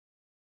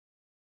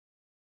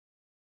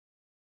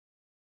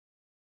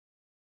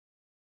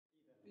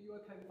you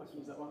okay if I can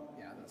use that one?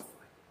 Yeah, that's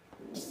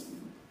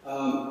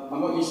fine.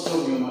 I'm not used to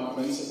talking on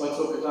microphones, so if I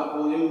talk at that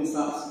volume, is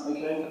that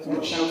okay? I'm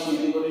not shouting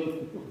at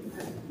anybody?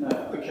 No,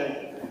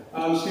 okay.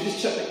 So we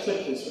just check the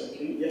clickers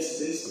working. Yes,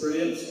 it is.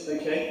 Brilliant.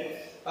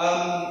 Okay.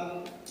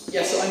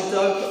 So I'm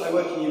Doug. I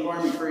work in the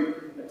Environment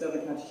Group at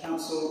Devon County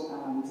Council,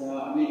 and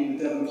I'm leading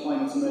the Devon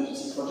Climate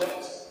Emergency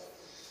project.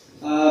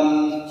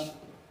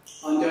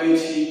 I'm going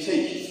to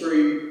take you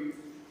through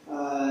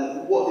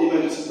what the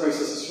emergency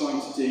process is trying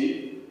to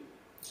do,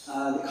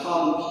 the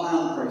carbon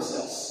plan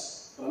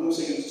process, but I'm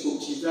also going to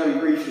talk to you very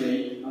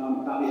briefly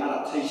about the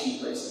adaptation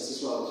process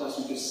as well, which, as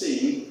we've just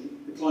seen,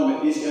 the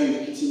climate is going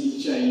to continue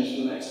to change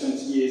for the next 20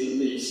 years at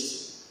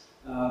least,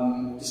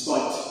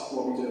 despite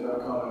what we do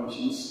about carbon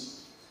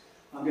emissions.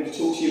 I'm going to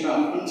talk to you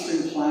about an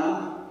interim plan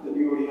that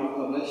we already have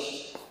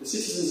published, the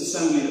Citizens'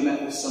 Assembly that met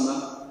this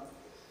summer,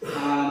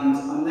 and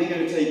I'm then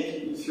going to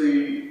take you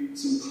through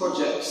some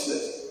projects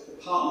that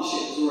the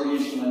partnership is already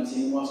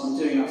implementing, and whilst I'm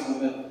doing that, I'm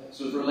going to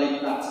sort of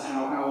relate that to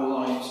how our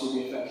lives will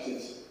be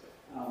affected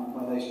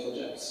by those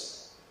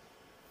projects.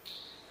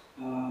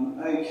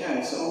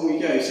 Okay, so on we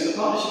go. So the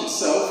partnership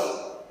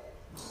itself,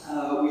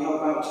 we have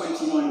about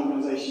 29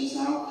 organisations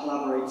now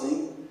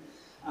collaborating,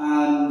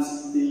 and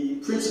the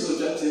principal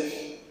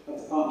objective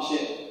of the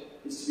partnership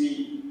is to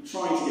be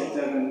trying to get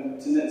Devon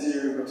to net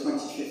zero by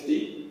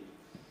 2050.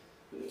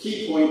 But the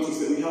key point is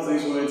that we have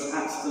those words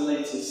 "at the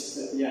latest"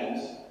 at the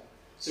end.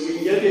 So we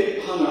can get a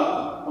bit hung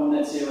up on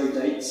net zero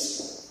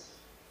dates.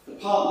 The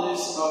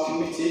partners are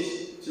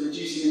committed to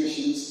reducing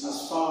emissions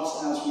as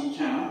fast as we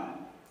can,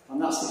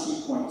 and that's the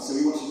key point. So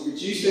we want to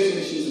reduce those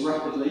emissions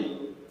rapidly,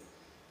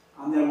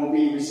 and there will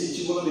be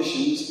residual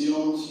emissions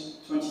beyond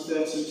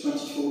 2030,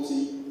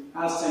 2040,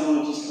 as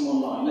technologies come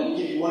online. Let me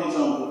give you one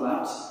example of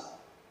that.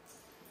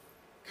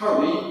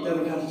 Currently,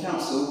 Devon County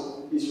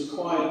Council is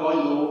required by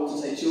law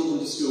to take children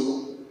to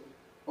school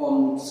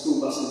on school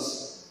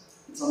buses.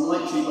 It's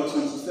unlikely by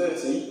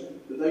 2030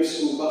 that those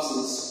school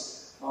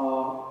buses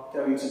are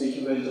going to be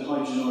converted to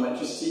hydrogen or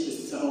electricity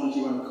because the technology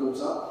won't have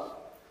caught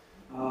up.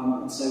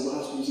 And so we'll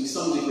have to be using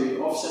some degree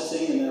of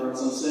offsetting, and there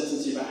is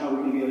uncertainty about how we're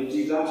going to be able to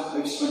do that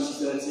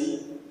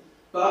post-2030.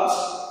 But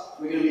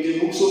we're going to be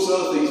doing all sorts of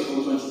other things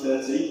before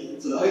 2030,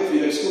 so that hopefully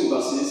those school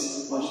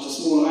buses are just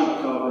a small amount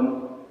of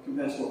carbon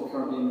compared to what we're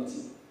currently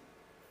emitting.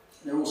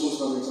 There are all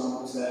sorts of other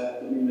examples there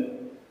that mean that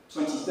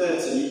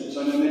 2030, which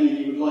I know many of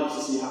you would like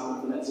to see happen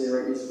for net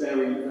zero, is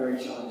very, very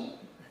challenging.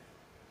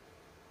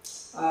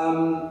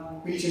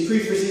 We need to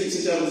improve the resilience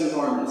of Devon's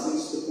environment. So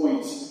this is the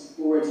point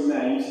already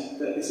made,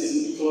 that this is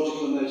an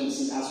ecological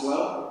emergency as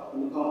well,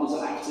 and the partners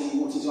are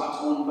wanting to act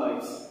on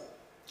both.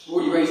 I've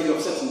already raised the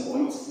offsetting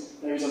point.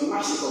 There is a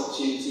massive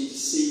opportunity to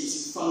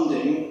seize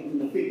funding from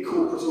the big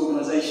corporate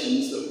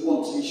organisations that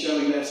want to be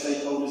showing their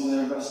stakeholders and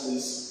their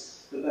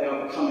investors that they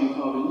are becoming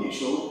carbon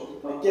neutral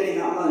by getting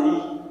that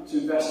money to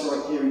invest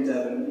right here in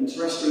Devon, in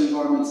terrestrial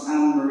environments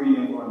and marine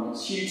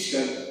environments. Huge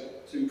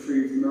scope to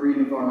improve the marine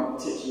environment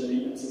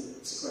particularly and to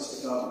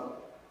sequester carbon.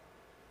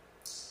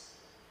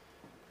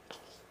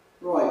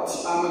 Right,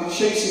 I'm going to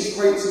show you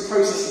some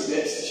processy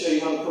bits to show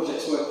you how the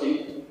project's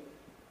working.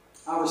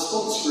 Our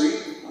response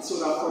group, that's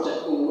sort of our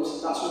project board,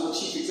 that's where the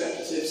chief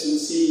executives and the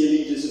senior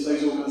leaders of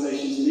those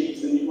organisations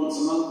meet. They meet once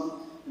a month,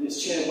 and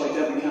it's chaired by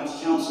Devon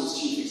County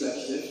Council's chief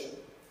executive.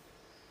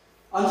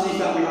 Underneath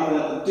that we have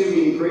a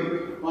doing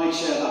group. I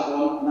chair that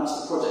one, and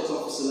that's the project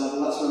officer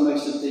level. That's where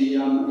most of the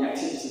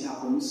activity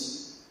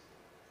happens.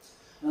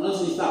 And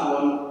underneath that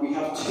one, we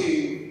have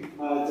two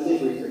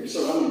delivery groups.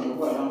 Sorry, I'm in your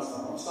way, I'm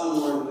standing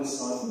more over this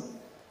side.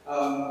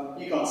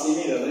 You can't see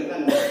me though,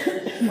 can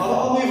you?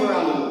 I'll move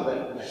around a little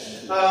bit.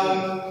 In fact,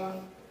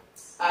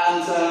 it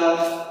sounds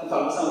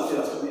like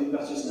that's probably even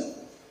better, isn't it?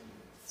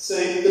 So,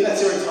 the Net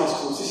Zero Task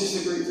Force, this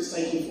is the group that's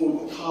taking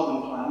forward the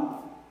carbon plan.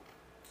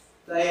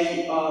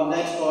 They are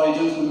led by a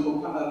gentleman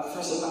called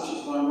Professor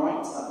Patrick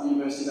Wright at the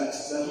University of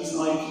Exeter. He's an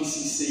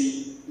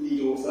IPCC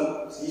lead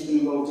author, so he's been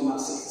involved in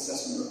that sixth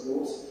assessment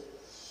report.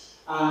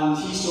 And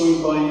he's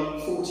joined by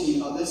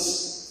 14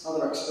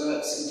 other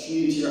experts and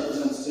community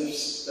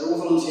representatives. They're all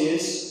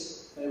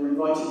volunteers. They were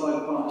invited by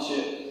the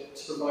partnership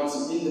to provide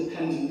some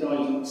independent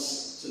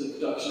guidance to the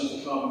production of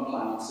the carbon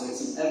plan. So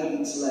it's an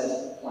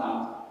evidence-led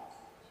plan.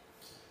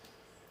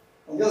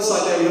 On the other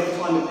side there we have the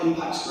Climate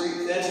Impacts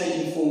Group. They're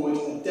taking forward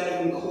a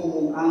Devon,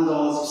 Cornwall and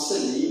Isles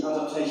Scilly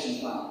adaptation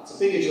plan. It's a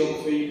bigger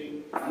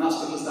geography, and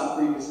that's because that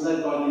group is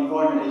led by the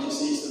Environment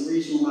Agency. It's the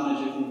regional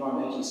manager of the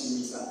Environment Agency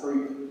leads that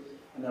group,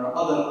 and there are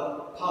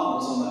other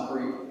partners on that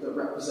group that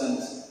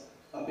represent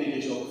a bigger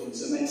geography,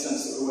 so it makes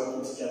sense that we're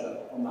working together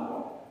on that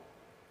one.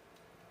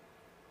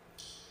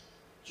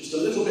 Just a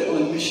little bit on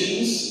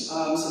emissions.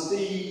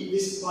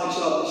 This pie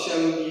chart is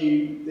showing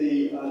you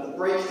the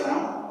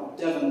breakdown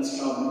Devon's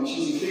carbon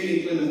emissions,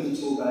 including Plymouth and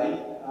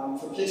Torbay.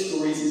 For political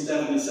reasons,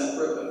 Devon is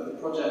separate, but for the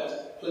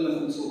project, Plymouth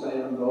and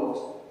Torbay are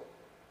involved.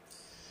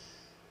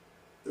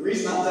 The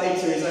reason that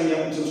data is only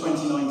up until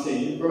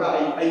 2019, we're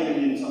about 8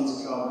 million tonnes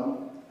of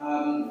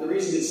carbon. The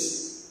reason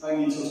it's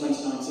only until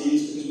 2019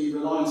 is because we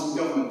rely on some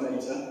government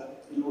data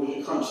in order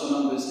to crunch the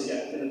numbers to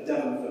get a bit of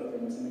Devon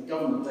footprint. moment, and the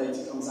government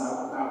data comes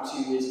out about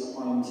 2 years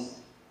behind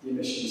the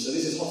emissions. So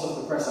this is hot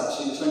off the press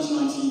actually. The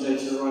 2019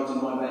 data arrived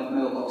in my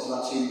mailbox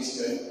about 2 weeks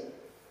ago.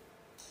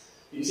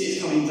 You can see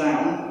it's coming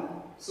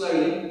down,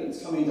 slowly, but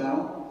it's coming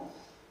down.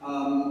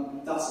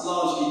 That's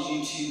largely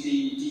due to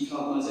the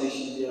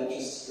decarbonisation of the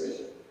electricity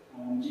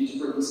grid, due to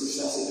Britain's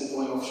success at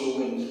deploying offshore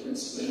wind,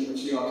 principally,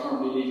 which we are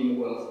currently leading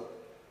the world.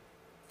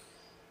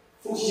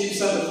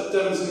 42% of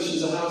Devon's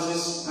emissions are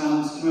houses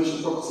and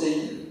commercial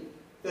property,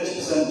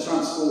 30%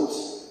 transport,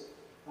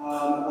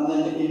 and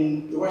then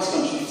in the West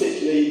Country,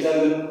 particularly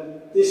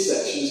Devon, this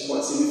section is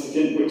quite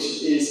significant,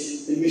 which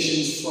is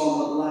emissions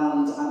from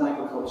land and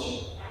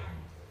agriculture.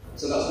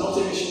 So that's not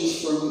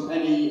emissions from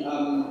any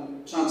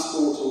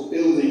transport or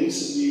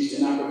buildings used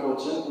in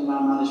agriculture and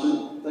land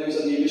management. Those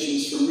are the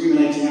emissions from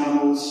ruminating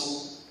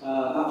animals,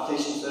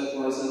 application of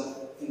fertiliser,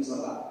 things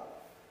like that.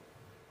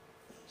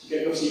 So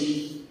you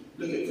obviously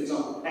look at, for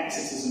example,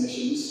 Exeter's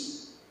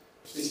emissions.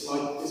 This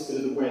bit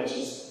of the wedge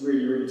is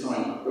really, really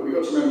tiny. But we've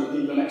got to remember that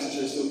people in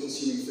Exeter are still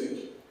consuming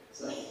food.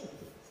 So.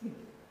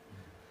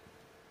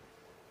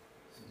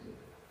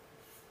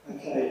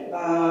 Okay,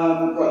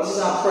 right, this is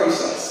our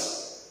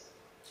process.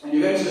 And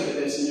you're going to look at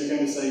this and you're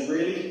going to say,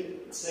 really?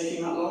 It's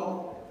taking that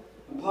long?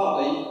 And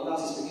partly that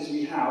is because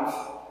we have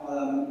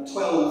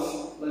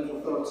 12 local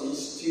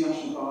authorities, 2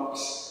 national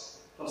parks,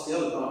 plus the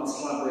other partners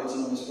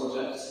collaborating on this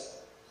project.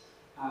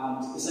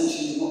 And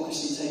essentially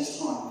democracy takes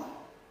time.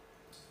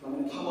 I'm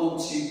going to come on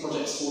to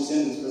projects towards the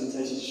end of this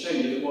presentation to show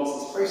you that whilst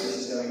this process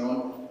is going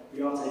on,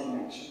 we are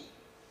taking action.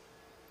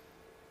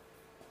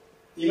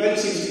 The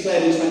emergency was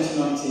declared in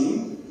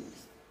 2019.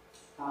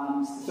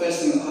 And the first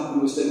thing that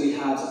happened was that we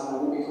had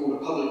what we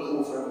called a public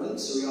call for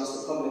evidence. So we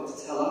asked the public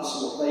to tell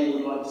us what they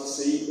would like to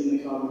see in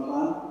the carbon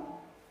plan.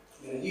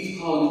 We had a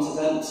youth parliament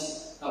event,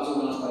 that was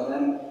organised by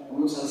them. And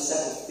we also had a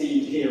set of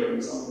themed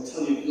hearings. I'm going to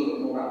tell you a little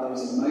bit more about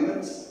those in a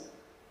moment.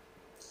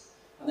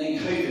 And then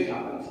COVID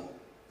happened.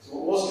 So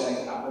what was going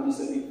to happen is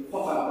that we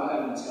pop out of our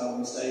evidence card on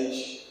the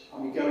stage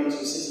and we go into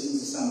a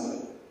citizens'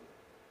 assembly.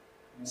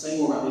 I'll say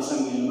more about the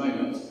assembly in a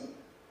moment.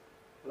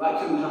 But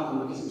that couldn't happen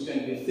because it was going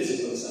to be a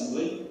physical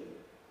assembly.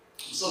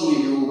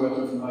 Suddenly we were all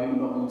working from home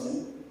and not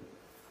meeting.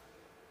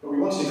 But we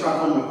wanted to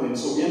crack on with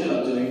things, so what we ended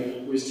up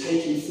doing was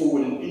taking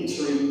forward an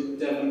interim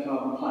Devon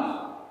Carbon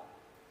Plan.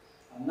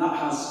 And that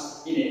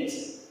has in it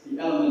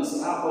the elements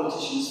that our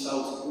politicians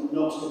felt were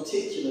not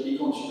particularly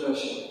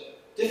controversial.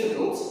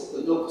 Difficult,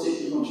 but not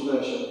particularly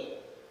controversial.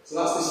 So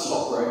that's this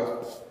top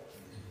row.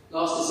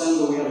 Last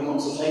December we had a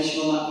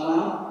consultation on that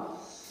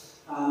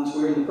plan, and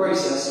we're in the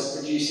process of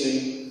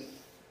producing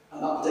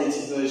an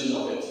updated version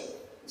of it.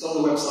 It's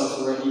on the website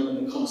already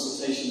in the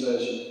consultation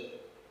version.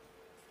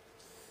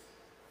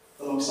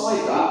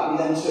 Alongside that, we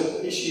then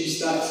took issues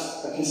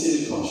that are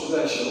considered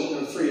controversial,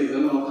 there are 3 of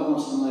them, and I'll come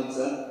on to them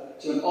later,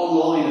 to an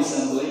online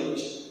assembly,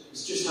 which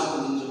has just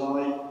happened in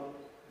July.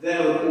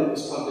 Their report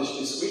was published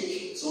this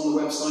week. It's on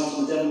the website,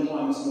 on the Devon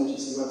Climate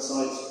Emergency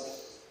website.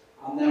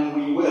 And then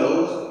we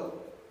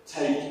will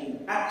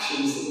take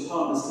actions that the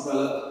partners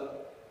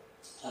develop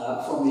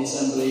from the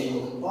assembly, and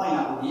we'll combine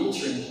that with the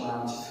interim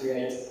plan to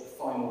create a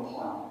final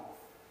plan.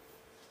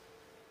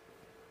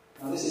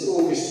 Now this is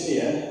August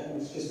here,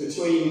 because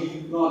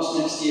between March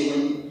next year,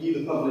 when you,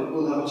 the public,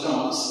 will have a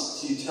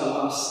chance to tell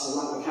us,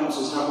 the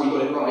councils, how we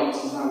got it right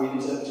and how we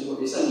interpreted what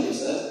the Assembly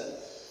said.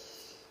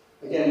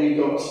 Again, we've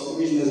got, the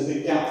reason there's a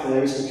big gap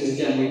there is because,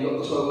 again, we've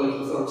got the 12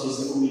 local authorities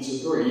that all need to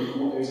agree on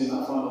what goes in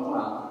that final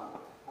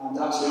plan. And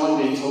actually,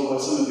 I'm being told by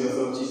some of the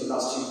authorities that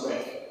that's too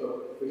quick,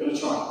 but we're going to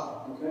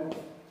try, okay?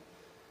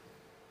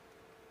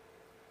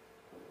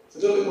 So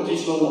a little bit more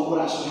detail on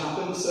what actually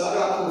happened. So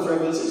that call for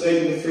evidence, it was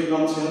over the 3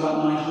 months. We had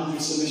about 900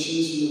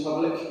 submissions from the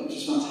public, which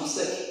was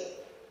fantastic.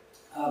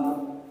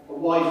 A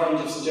wide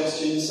range of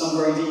suggestions, some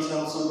very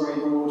detailed, some very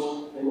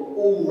broad. They were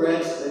all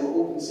read, they were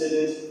all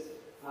considered,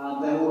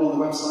 and they're all on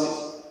the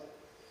website.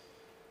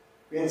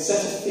 We had a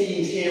set of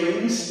themed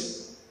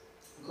hearings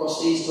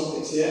across these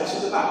topics here. Actually,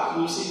 at the back,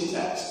 can you see the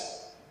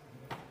text?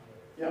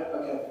 Yeah,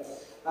 okay.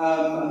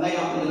 And they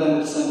happened in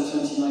November, December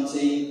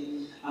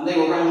 2019. And they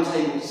were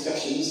roundtable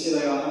discussions, here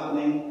they are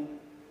happening.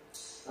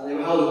 They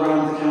were held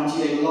around the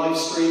county, they were live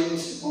streamed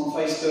on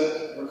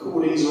Facebook,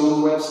 recordings are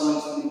on the website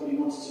if anybody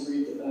wanted to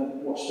read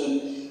them, watch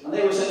them. And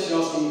they were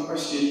essentially asking a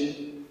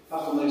question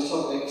back on those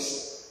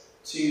topics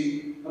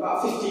to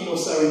about 15 or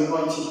so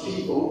invited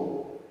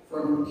people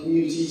from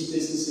communities,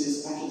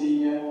 businesses,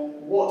 academia.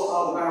 What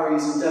are the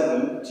barriers in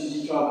Devon to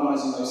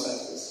decarbonising those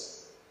sectors?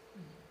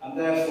 And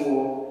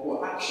therefore,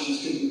 what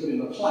actions could be put in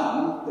the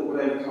plan that would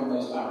overcome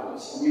those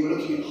barriers? And we were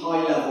looking at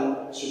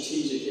high-level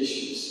strategic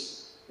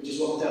issues, which is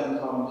what the Devon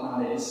Carbon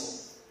Plan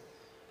is.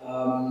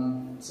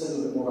 I'll say a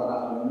little bit more about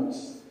that in a moment.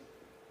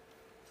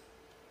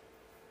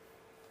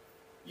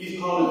 Youth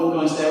Parliament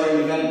organised their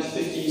own event.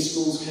 15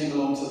 schools came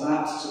along to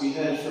that. So we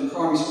heard from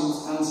primary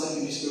schools and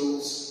secondary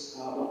schools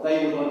what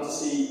they would like to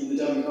see in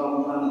the Devon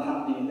Carbon Plan and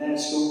happening in their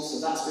schools.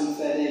 So that's been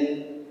fed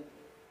in.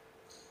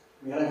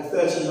 We had over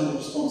 1,300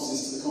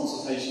 responses to the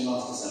consultation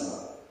last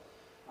December.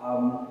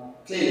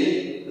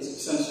 Clearly, as a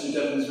percentage of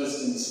of Devon's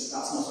residents,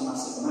 that's not a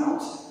massive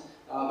amount,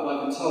 but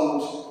I've been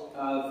told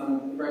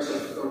from various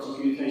local authority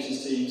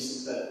communications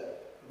teams that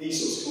these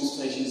sorts of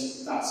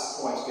consultations, that's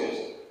quite good.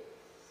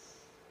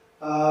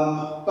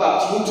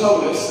 But you all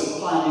told us that the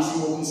plan needs to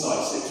be more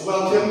concise. It was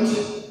welcomed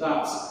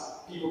that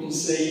people can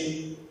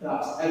see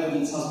that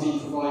evidence has been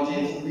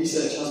provided,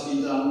 research has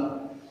been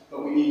done,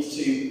 but we need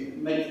to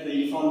make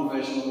the final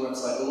version of the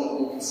website a lot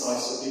more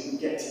concise so people can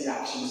get to the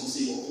actions and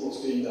see what's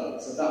being done.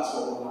 So that's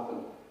what will happen.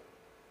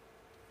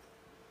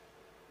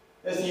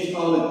 There's the youth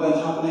parliament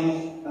event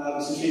happening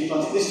with some tree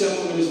planting. This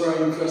gentleman is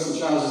wearing interesting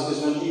trousers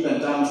because when he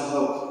bent down to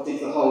help dig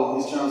the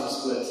hole, his trousers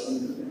split.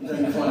 And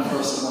then we find for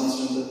us at once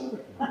to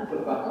put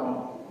it back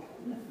on.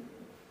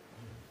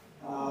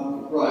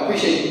 Right, I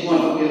appreciate you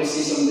might not be able to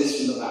see some of this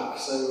from the back,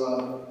 so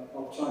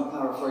I'll try and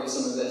paraphrase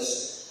some of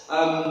this.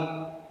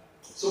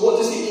 So what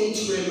does the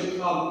interim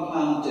carbon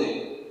plan do?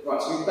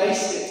 Right, so we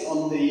based it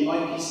on the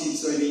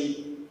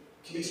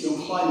the Committee on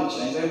Climate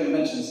Change. They haven't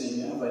mentioned this even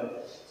yet, have they?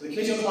 So the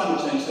Committee on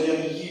Climate Change, they are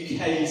the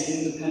UK's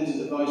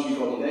independent advisory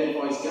body. They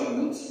advise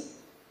government.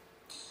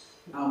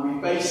 And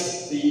we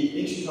based the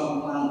interim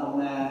carbon plan on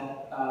their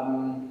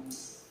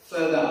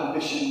further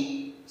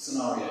ambition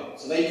scenario.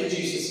 So they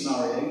produced a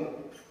scenario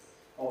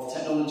of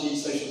technology,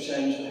 social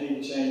change,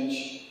 behaviour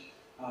change,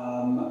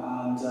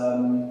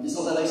 and it's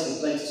not their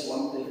latest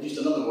one. They produced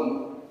another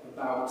one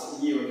about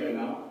a year ago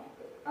now.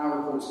 Our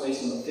report's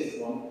based on the 5th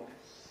one.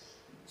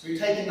 So we've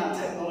taken that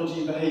technology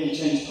and behaviour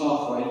change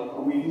pathway,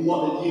 and the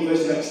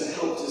University of Exeter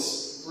helped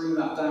us bring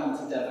that down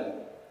to Devon.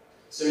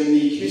 So in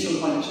the Committee on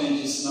Climate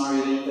Change's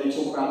scenario, they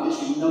talk about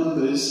literally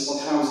numbers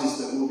of houses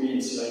that will be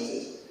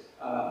insulated,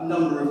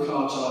 number of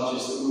car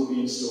chargers that will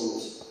be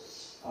installed,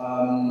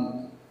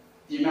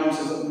 the amount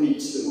of meat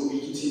that will be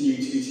continuing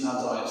to eat in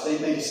our diets. They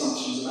make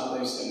assumptions about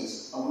those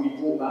things, and we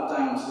brought that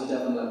down to the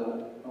Devon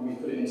level, and we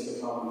put it into the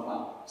carbon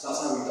plan. So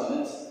that's how we've done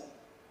it.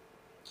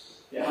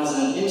 It has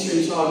an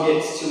interim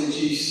target to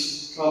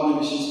reduce carbon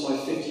emissions by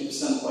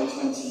 50% by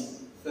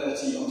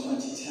 2030 on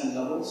 2010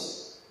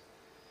 levels,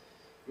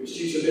 which,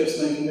 due to a bit of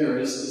smoke and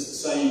mirrors, is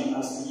the same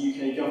as the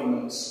UK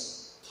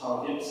government's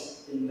target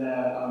in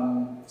their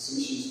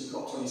submissions to the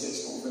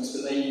COP26 conference,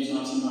 but they use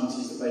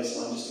 1990 as the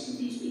baseline just to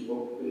confuse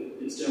people, but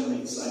it's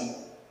generally the same.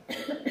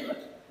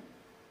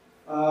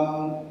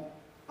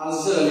 As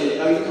I said earlier, it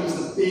overcomes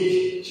the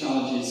big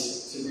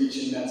challenges to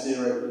reaching net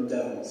zero in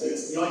Devon. So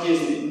the idea is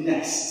that it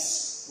nests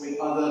with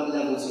other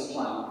levels of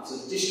plan. So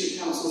the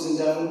district councils in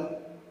Devon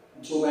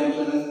and Torbay and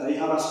Plymouth, they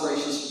have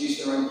aspirations to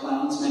produce their own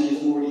plans. Many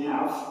of them already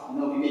have, and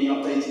they'll be being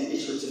updated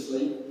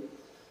iteratively.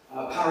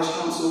 Parish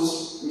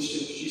councils wish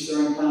to produce their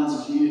own plans,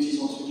 and communities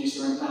want to produce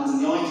their own plans.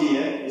 And the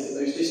idea is that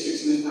those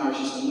districts and those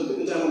parishes can look at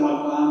the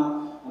Devon-wide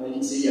plan, and they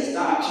can see, yes,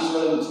 that action is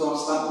relevant to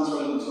us, that one's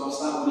relevant to us,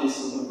 that one is,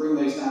 so we're going to bring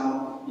those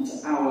down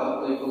into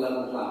our local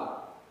level plan.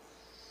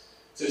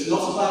 So it's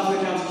not a plan for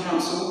the county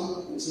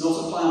council, it's not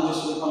a plan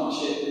just for the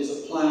partnership, it's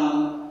a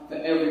plan for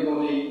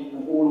everybody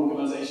and all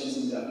organisations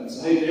in Devon.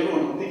 So hopefully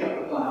everyone can pick up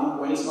the plan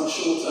when it's much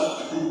shorter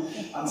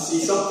and see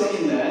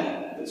something in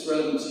there that's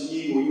relevant to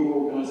you or your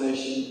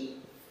organisation,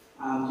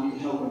 and you can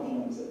help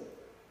implement it.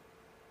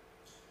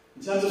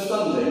 In terms of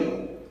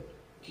funding,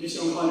 the Committee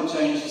on Climate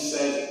Change has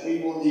said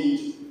we will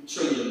need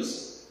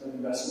trillions of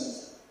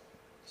investment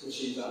to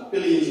achieve that,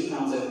 billions of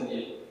pounds every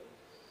year.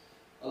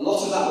 A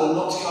lot of that will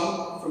not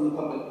come from the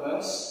public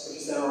purse,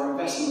 because there are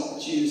investment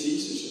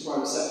opportunities which the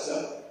private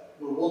sector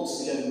will want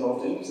to get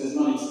involved in, because there's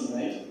money to be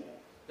made.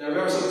 There are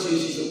various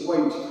opportunities that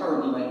won't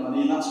currently make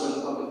money, and that's where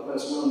the public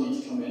purse will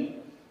need to come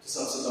in to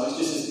subsidise,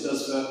 just as it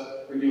does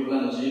for renewable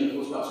energy, and of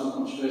course perhaps more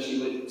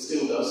controversial, it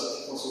still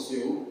does for fossil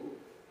fuel.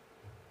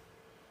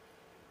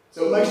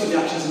 So most of the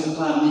actions in the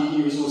plan need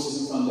new resources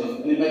and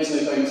funding, and it makes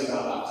no bones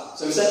about that.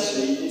 So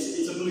essentially,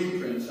 it's a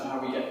blueprint for how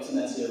we get to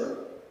net zero.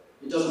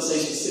 It doesn't say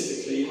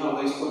specifically how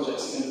those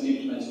projects are going to be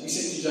implemented. We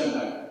simply don't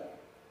know.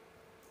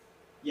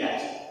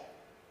 Yet.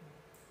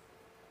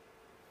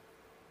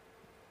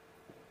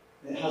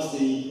 It has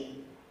the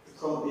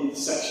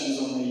sections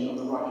on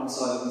the right-hand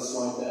side of the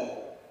slide there,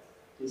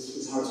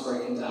 is how it's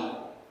broken down.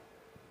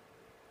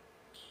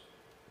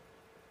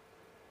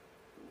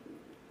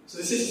 So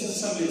the Citizens'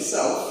 Assembly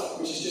itself,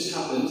 which has just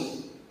happened,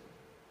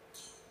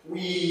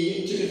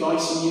 we took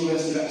advice from the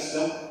University of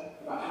Exeter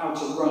about how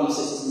to run a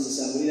Citizens'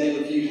 Assembly. They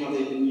reviewed how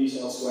they've been used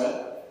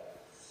elsewhere.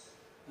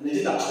 And they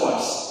did that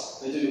twice.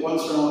 They did it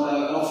once for an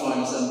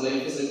offline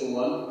assembly, a physical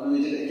one, and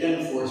they did it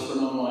again for us for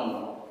an online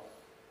one.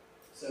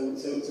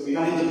 So we've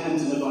had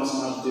independent advice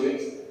on how to do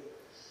it.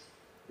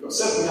 We had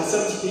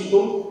 70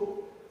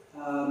 people.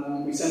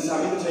 We sent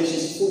out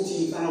invitations to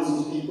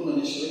 14,000 people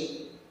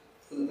initially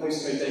from the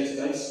postcode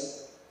database.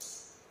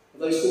 Of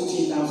those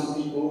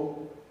 14,000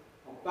 people,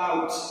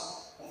 about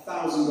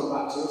 1,000 got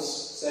back to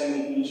us saying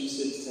they'd be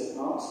interested to take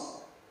part.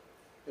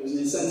 There was an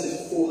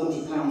incentive for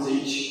 £400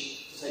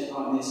 each to take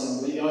part in the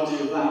assembly. The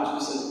idea of that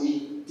was that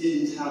we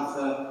didn't have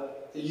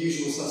the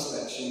usual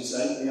suspects, shall we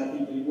say. We had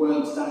people who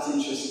weren't that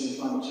interested in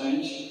climate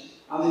change,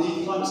 and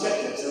indeed climate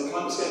sceptics. There were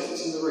climate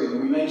sceptics in the room,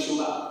 and we made sure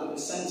that the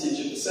percentage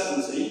of the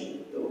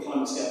 70 that were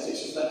climate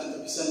sceptics reflected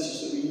the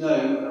percentage that we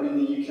know are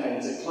in the UK.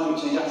 There's a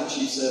climate change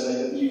attitude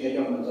survey that the UK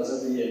government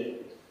does every year.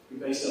 We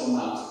based it on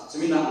that. So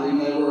in that room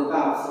there were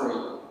about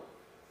 3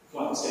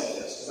 climate skeptics,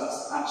 because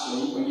that's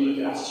actually, when you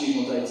look at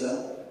attitudinal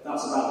data,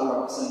 that's about the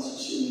right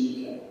percentage in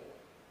the UK.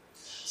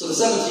 So the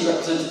 70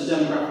 represented the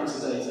demographics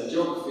of data: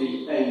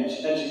 geography,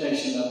 age,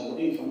 education level,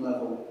 income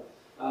level,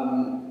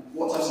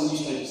 what types of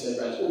newspapers they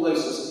read, all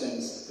those sorts of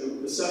things. So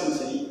the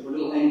 70 were a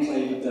little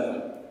enclave of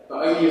Devon,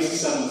 but only as the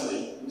 70.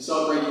 When we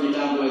started breaking it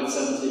down below the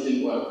 70, it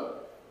didn't work.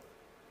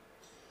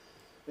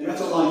 They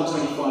met online for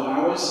 25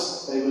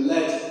 hours. They were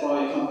led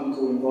by a company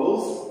called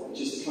Involve,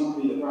 which is the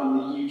company that ran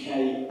the UK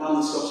and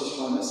the Scottish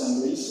Climate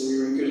Assemblies, so we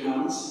were in good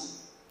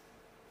hands.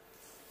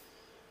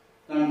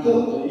 Now,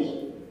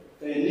 importantly,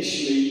 they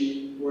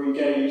initially were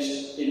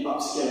engaged in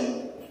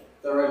upskilling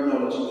their own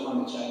knowledge on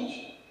climate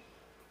change.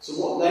 So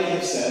what they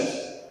have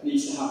said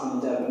needs to happen in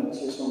Devon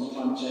to respond to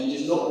climate change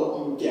is not what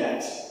you would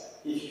get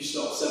if you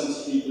stopped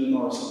 70 people in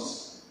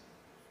Morrison's.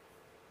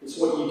 It's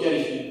what you get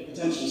if you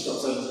potentially stop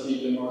 70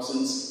 people in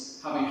Morrison's,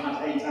 having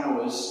had 8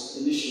 hours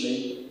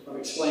initially of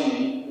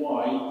explaining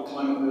why the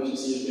climate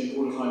emergency is being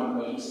called a climate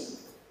emergency.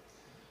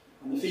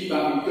 And the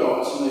feedback we've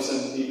got from those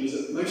 70 people is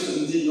that most of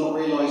them did not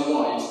realise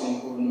why it's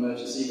being called an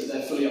emergency, but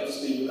they're fully up to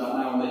speed with that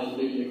now and they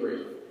completely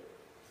agree.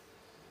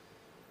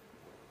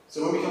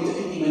 So when we come to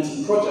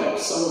implementing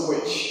projects, some of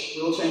which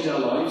will change our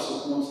lives,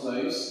 we'll come on to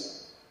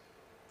those,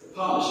 the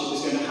partnership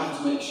is going to have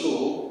to make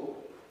sure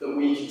that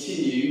we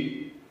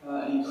continue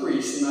and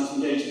increase the amount of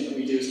engagement that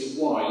we do as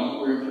to why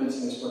we're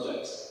implementing those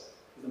projects.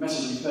 The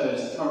message we've heard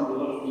is that currently a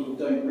lot of people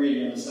don't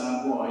really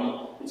understand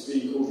why it's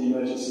being called the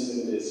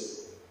emergency that it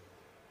is.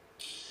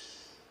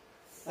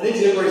 And it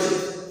deliberated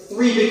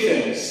 3 big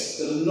things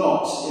that are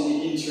not in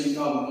the interim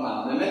carbon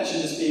plan. They're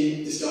mentioned as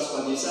being discussed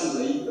by the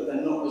Assembly, but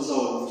they're not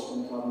resolved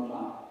in the carbon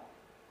plan.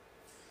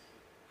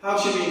 How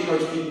should we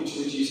encourage people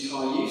to reduce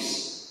car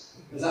use?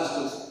 There's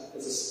actually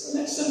a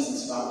next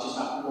sentence about which is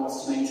about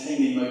whilst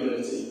maintaining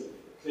mobility.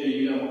 Clearly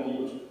we don't want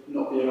people to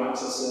not be able to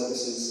access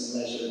services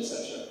and leisure,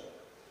 etc.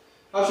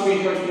 How should we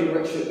encourage people to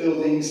retrofit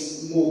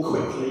buildings more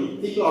quickly?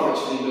 People are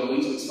retrofitting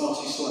buildings, but it's far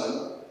too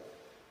slow.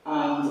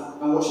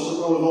 And what should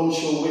the role of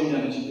onshore wind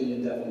energy be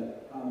in Devon?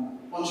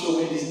 Onshore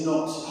wind has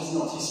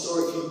not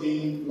historically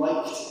been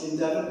liked in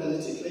Devon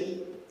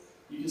politically.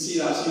 You can see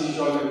that as soon as you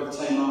drive over the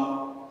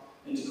Tamar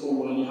into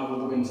Cornwall and you have all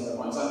the wind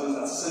turbines.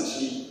 That's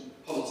essentially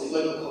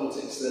local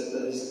politics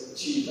that has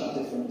achieved that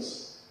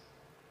difference.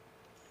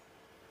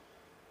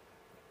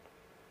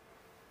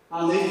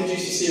 And they've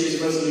produced a series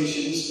of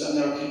resolutions, and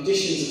there are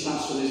conditions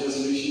attached to those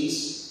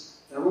resolutions.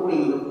 They're all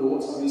in the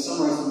report. I'm going to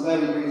summarise them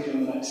very briefly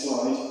on the next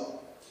slide.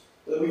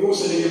 But we've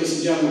also been given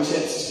some general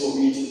tips as to what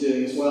we need to be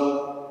doing as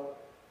well.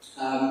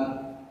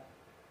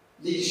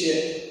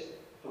 Leadership,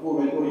 I've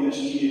already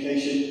mentioned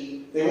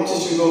communication. They want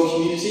us to involve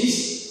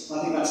communities.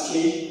 I think that's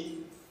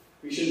key.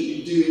 We shouldn't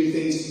be doing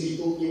things to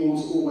people. You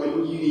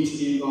need to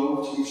be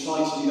involved. We've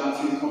tried to do that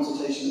through the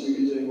consultation that we've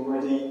been doing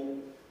already.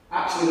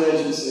 Act with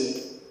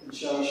urgency and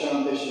show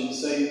ambition.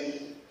 So,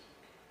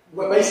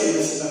 basically,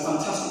 this is a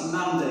fantastic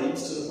mandate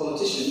to the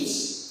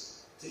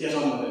politicians to get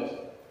on with it.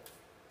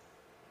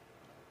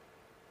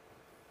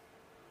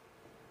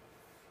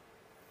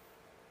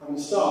 I'm going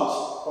to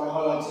start by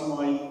highlighting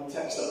my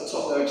text at the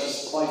top there, which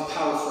is, I've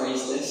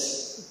paraphrased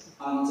this,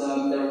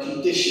 and there are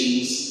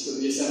conditions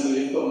that the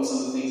Assembly have put on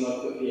some of the things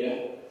I've put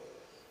here,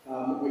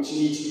 which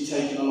need to be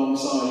taken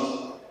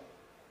alongside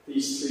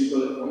these 3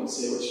 bullet points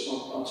here, which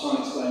I'll try and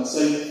explain.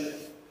 So,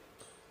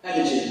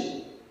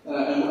 energy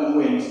and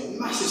wind.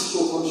 Massive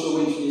support for onshore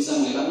wind from the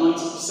Assembly. About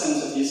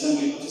 90% of the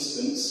Assembly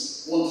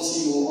participants want to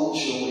see more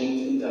onshore wind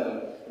in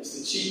Devon. It's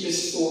the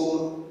cheapest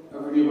form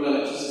of renewable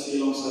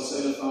electricity alongside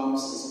solar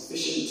farms. It's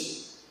efficient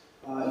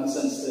in the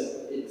sense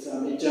that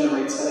it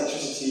generates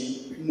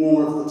electricity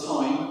more of the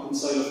time than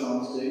solar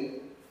farms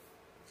do.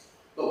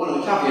 But one of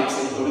the caveats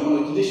they've got, one of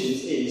the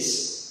conditions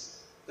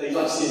is they'd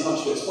like to see as much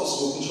of it as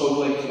possible controlled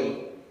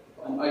locally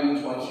and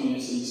owned by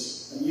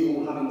communities, and you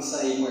all having a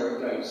say in where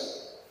it goes.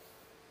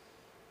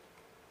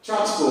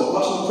 Transport,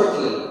 much more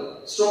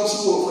quickly. Strong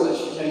support for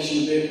electrification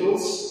of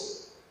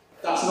vehicles.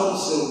 That's not a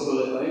silver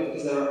bullet though,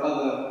 because there are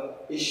other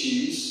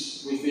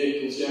issues with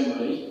vehicles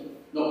generally,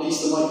 not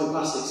least the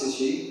microplastics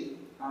issue,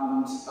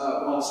 and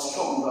whilst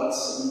cotton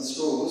buds and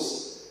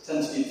straws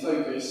tend to be in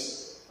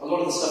focus, a lot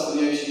of the stuff in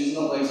the ocean is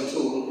not those at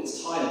all,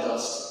 it's tyre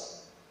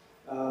dust.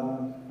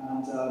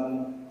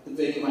 The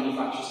vehicle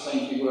manufacturers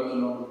claim to be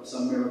working on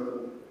some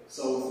miracle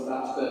solve for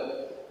that,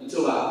 but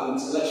until that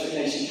happens,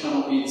 electrification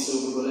cannot be the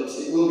silver bullet.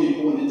 It will be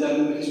important in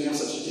Devon because we have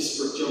such a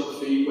disparate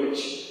geography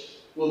which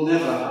will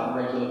never have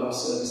regular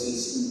bus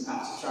services and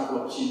active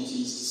travel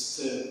opportunities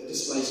to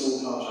displace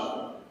all car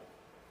travel.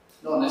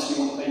 Not unless we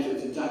want to pay for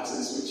it through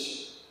taxes, which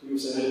we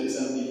also heard at the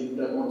Assembly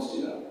people don't want to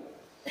do that.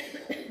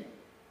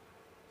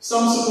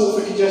 Some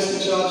support for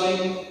congestion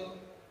charging,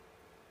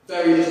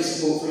 very little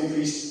support for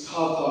increased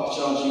car park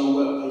charging or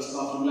workplace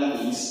parking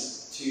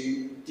levies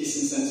to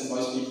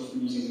disincentivise people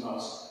from using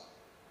cars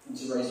and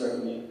to raise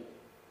revenue.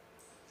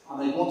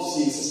 And they want to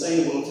see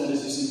sustainable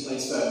alternatives in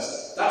place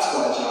first. That's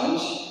quite a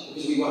challenge,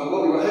 because we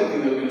what we were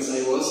hoping they were going to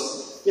say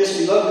was, yes,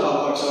 we love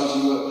car park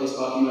charging and workplace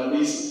parking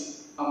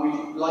levies, and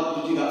we'd like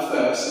you to do that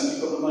first, and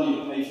you've got the money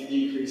to pay for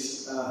the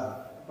increased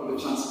public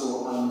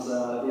transport and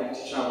the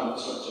active travel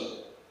infrastructure.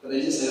 But they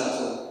didn't say that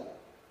at all.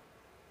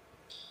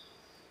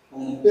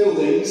 And then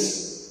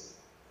buildings,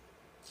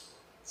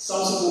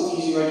 some support for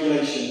using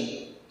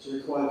regulation to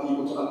require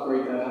people to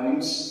upgrade their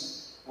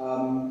homes.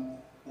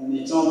 And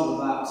the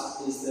example of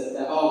that is that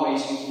there are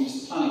ways we can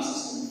use the planning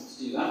system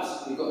to do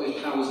that. We've got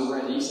those powers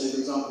already. So, for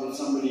example, if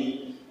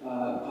somebody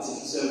has a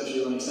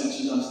conservatory or an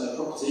extension done to their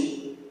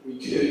property, we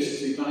could,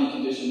 through planning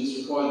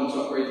conditions, require them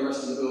to upgrade the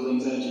rest of the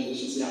building's energy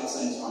efficiency at the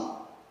same time.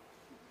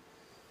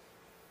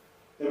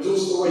 There was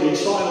also already a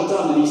trial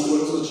done in Easter.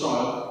 Well, it was a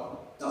trial.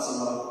 That's a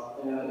lie.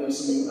 There was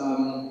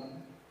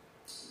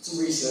some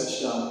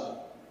research done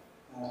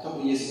a couple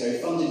of years ago,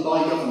 funded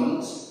by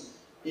government,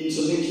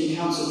 into linking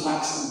council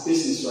tax and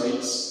business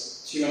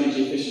rates to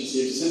energy efficiency.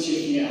 It's essentially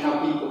looking at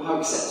how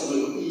acceptable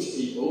it would be to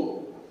people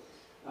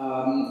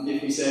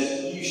if we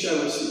said, you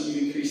show us that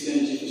you increased the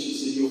energy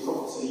efficiency of your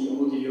property and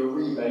we'll give you a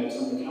rebate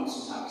on your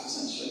council tax,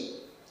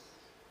 essentially.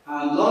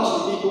 And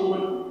largely people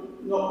were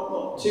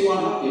not too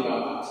unhappy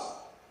about that.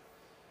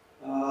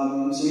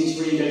 So we need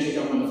to re-engage with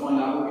government and find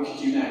out what we could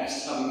do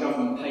next, having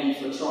government pay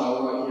for a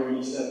trial right here in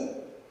East Devon.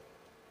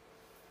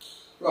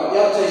 Right, the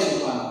adaptation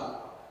plan.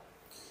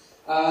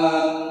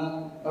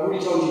 I've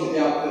already told you that the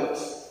output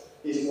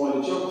is a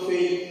wider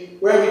geography.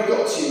 Where we've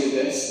got to with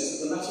this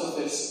is that the Met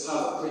Office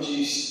have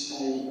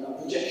produced a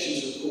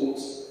projections report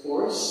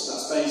for us.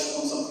 That's based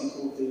on something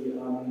called the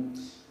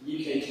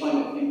UK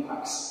Climate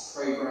Impacts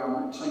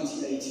Programme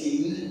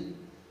 2018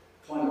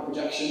 Climate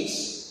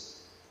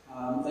Projections.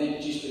 They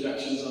produce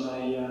projections on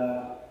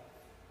a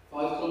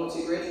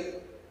 5-kilometre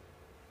grid.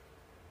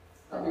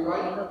 That'd be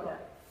right? Okay.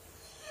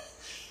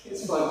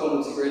 It's a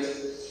 5-kilometre grid.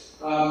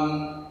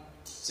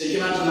 So you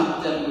can imagine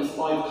that Devon with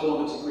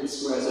 5-kilometre grid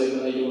squares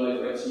overlaid all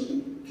over it. So you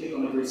can click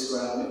on a grid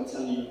square and it will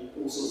tell you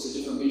all sorts of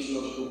different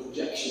meteorological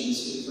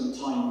projections for different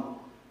time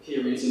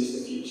periods into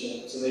the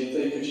future. So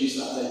they produce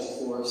that data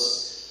for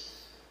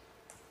us.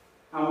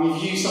 And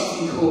we've used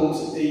something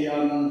called the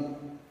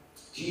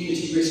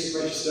Community Risk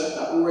Register.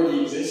 That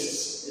already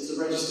exists. It's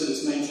a register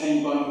that's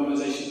maintained by an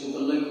organisation called the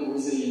Local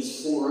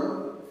Resilience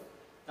Forum.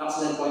 That's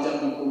led by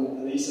Devon Carbon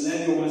Plan, and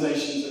they're the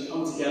organisations that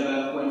come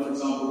together when, for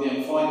example, the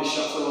M5 is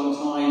shut for a long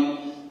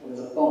time, or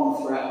there's a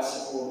bomb threat,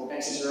 or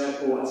Exeter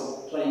Airport has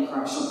a plane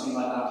crash, something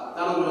like that.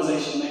 That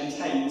organisation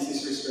maintains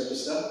this risk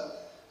register.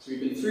 So we've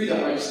been through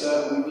that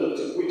register and we've looked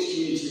at which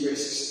community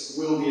risks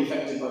will be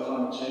affected by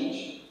climate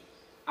change,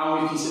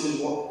 and we've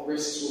considered what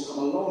risks will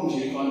come along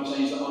due to climate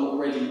change that aren't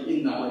already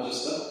in that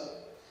register.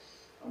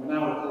 And we're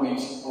now at a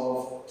point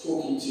of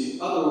talking to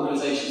other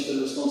organisations that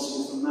are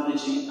responsible for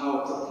managing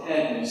our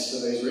preparedness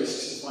for those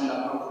risks to find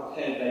out how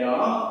prepared they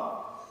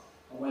are,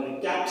 and where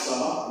the gaps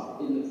are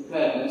in the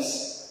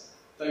preparedness.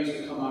 Those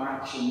become our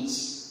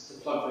actions to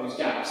plug those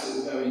gaps that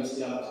will go into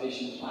the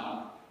adaptation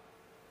plan.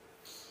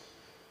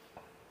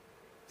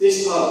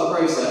 This part of the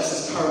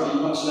process is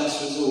currently much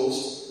less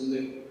resourced than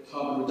the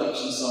carbon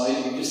reduction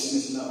side. We've just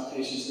submitted an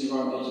application to the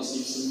Environment Agency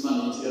for some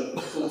money to get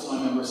a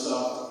full-time member of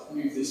staff to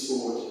move this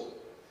forward,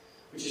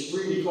 which is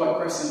really quite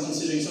pressing,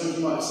 considering some of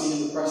you might have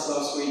seen in the press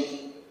last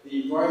week,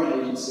 the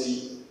Environment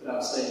Agency put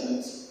out a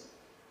statement,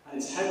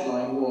 and its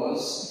headline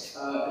was,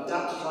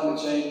 Adapt to Climate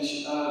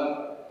Change,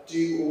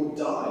 Do or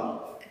Die.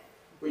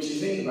 Which, if you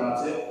think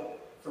about it,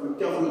 from a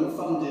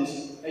government-funded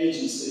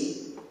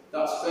agency,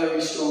 that's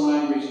very strong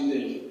language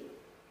indeed.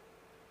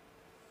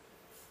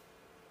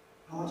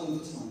 How much in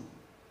for time?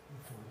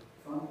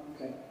 Fine?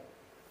 Okay.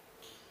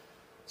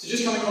 So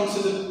just coming on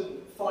to the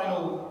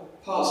final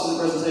parts of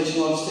the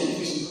presentation, I'll just take you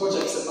through some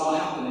projects that are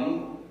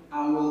happening,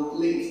 and we'll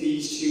link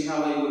these to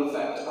how they will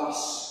affect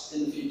us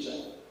in the future.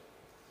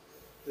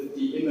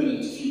 The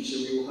imminent future,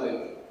 we will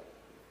hope.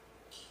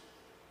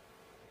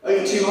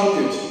 Over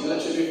 200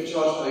 electric vehicle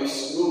charge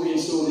posts will be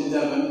installed in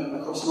Devon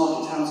across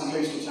market towns and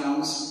coastal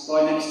towns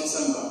by next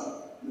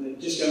December. And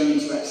they're just going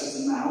into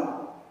Exeter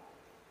now.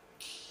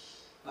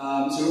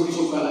 So we already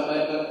talked about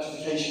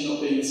electrification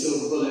not being a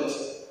silver bullet,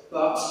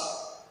 but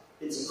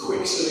it's a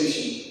quick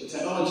solution. The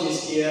technology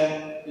is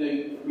here.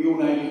 We all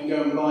know you can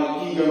go and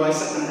buy a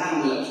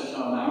second-hand electric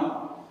car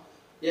now.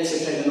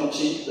 Yes, okay, they're not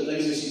cheap, but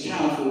those of us who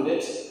can afford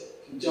it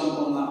can jump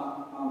on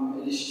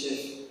that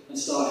initiative and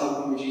start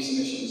helping reduce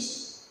emissions.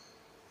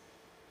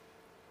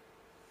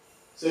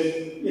 So,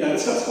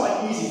 that's quite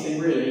an easy thing,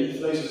 really, for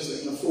those of us that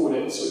can afford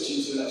it,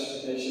 switching to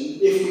electrification.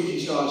 If we can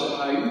charge at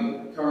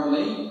home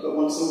currently, but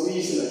once all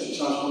these electric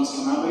charge points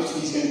come out, most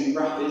of these are going to be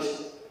rapid.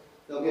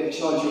 They'll be able to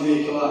charge your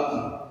vehicle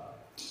up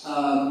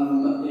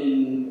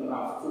in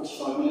about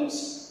 45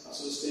 minutes, that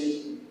sort of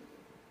speed.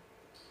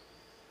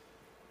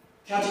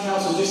 County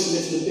Council just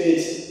submitted a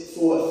bid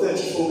for a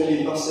 34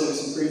 million bus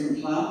service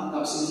improvement plan.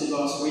 That was submitted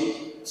last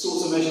week.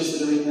 Sorts of measures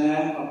that are in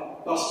there are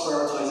bus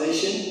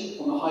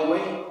prioritisation on the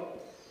highway,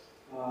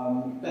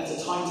 better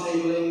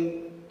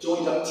timetabling,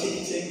 joined up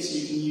ticketing, so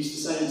you can use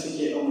the same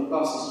ticket on the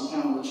bus as you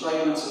can on the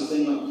train, that sort of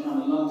thing, like you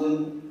can in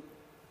London.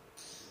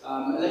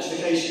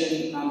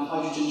 Electrification and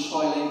hydrogen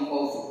trialling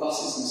of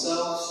buses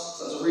themselves,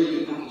 so that's a really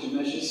good package of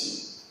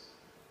measures.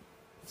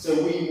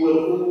 So we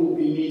will all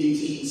be needing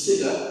to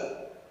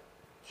consider,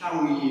 can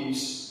we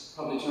use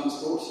public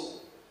transport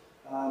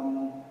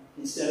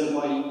instead of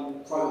my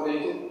private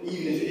vehicle,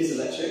 even if it is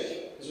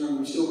electric, because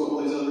remember we've still got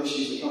all those other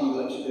issues that come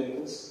with electric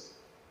vehicles.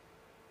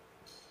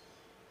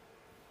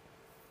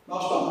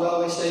 Marchbutton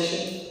Railway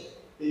Station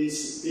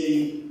is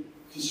being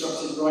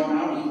constructed right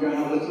now. You can go and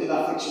have a look at it.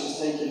 That picture was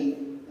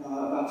taken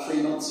about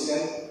 3 months ago.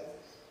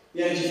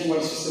 The energy from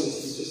waste facility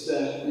is just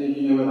there.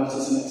 You know where that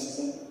is in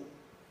Exeter.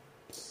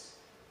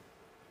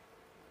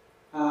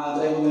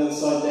 And over on the other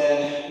side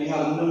there, we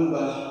have a number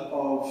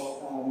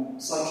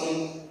of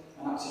cycling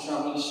and active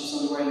travel initiatives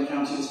underway in the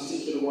county. This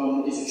particular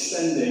one is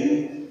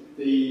extending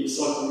the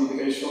cycle route that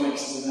goes from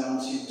Exeter down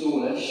to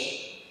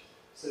Dawlish,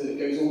 so that it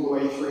goes all the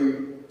way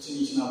through to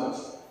Newton Abbot.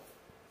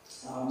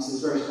 So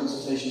there's various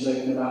consultations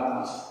open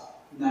about that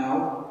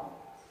now.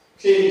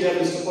 Clearly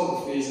Devon's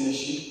topography is an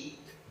issue,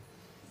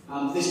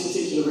 and this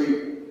particular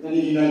route, many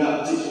of you know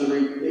that particular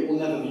route, it will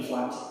never be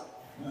flat.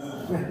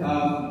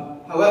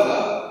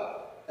 However,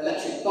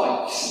 electric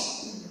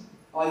bikes,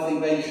 I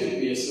think they could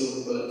be a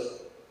silver bullet.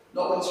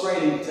 Not when it's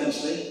raining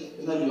potentially,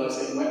 because nobody likes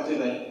getting wet, do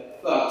they?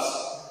 But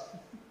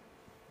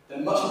they're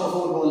much more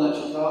affordable than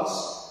electric cars.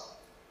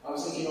 I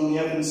was looking on the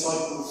Elthan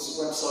Cycles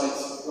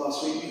website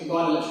last week. You can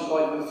buy an electric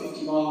bike with a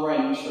 50-mile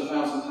range for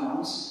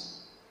 £1,000.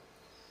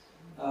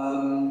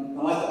 And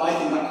I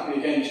think that could be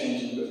a game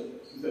changer. You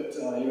can put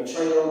your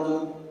trailer on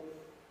them,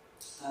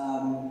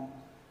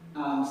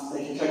 and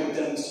they can cope with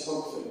Devon's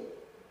topography.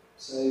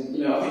 So, I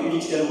think we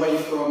need to get away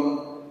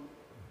from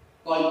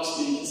bikes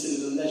being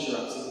considered a leisure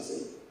activity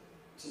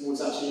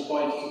towards actually a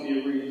bike could be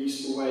a really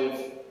useful way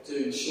of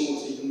doing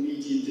short, even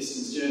medium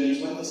distance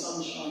journeys when the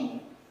sun's shining.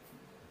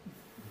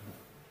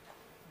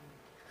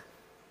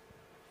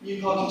 New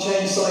parking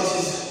change site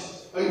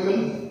is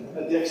open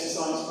at the Exeter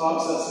Science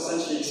Park, so that's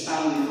essentially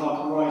expanding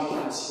park and ride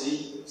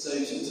capacity. So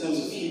in terms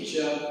of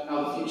future,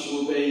 how the future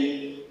will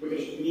be, we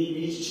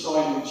need to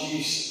try and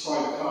reduce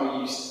private car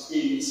use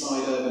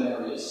inside urban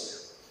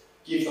areas.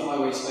 Give the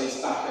highway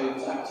space back over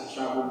to active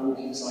travel,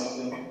 walking,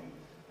 cycling.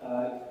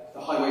 The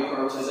highway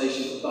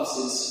prioritisation for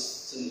buses,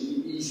 so that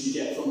you can easily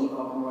get from the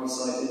park and ride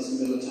site into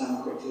the middle of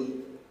town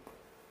quickly.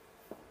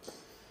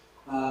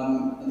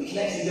 And the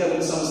Connecting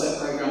Devon Somerset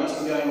programme, that's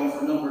been going on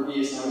for a number of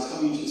years now. It's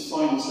coming into its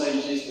final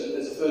stages, but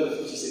there's a further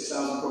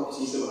 56,000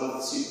 properties that will have the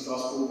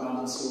superfast broadband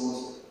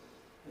installed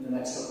in the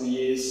next couple of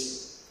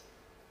years.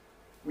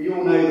 We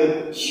all know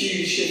the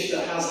huge shift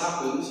that has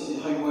happened in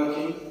home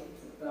working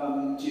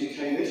due to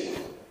COVID.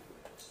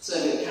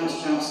 Certainly at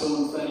County Council,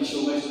 and fairly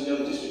sure most of the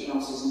other district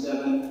councils in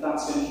Devon,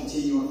 that's going to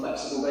continue on a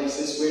flexible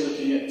basis. We're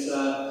looking at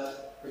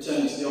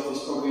returning to the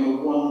office probably on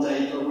a 1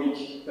 day per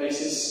week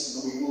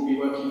basis, and we will be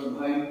working from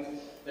home.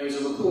 There is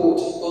a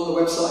report on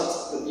the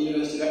website that the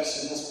University of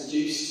Exeter has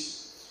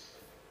produced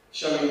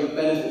showing the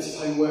benefits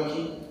of home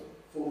working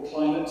for the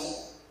climate.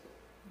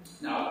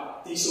 Now,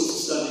 these sorts of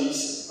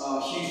studies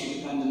are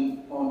hugely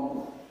dependent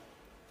on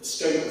the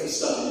scope of the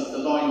study, the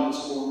line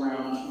that's drawn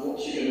around what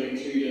you're going to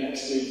include and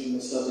exclude from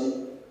the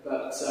study.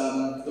 But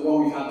the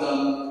one we've had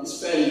done is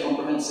fairly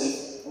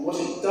comprehensive, and what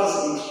it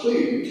does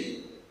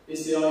include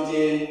is the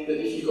idea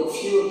that if you've got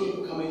fewer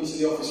people coming into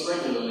the office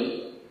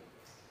regularly,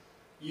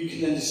 you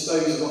can then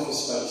dispose of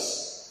office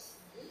space,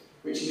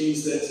 which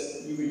means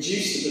that you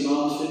reduce the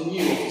demand for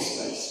new office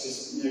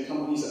space, because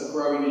companies that are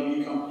growing and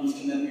new companies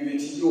can then move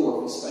into your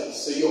office space.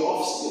 So you're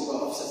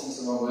offsetting is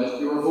the wrong word,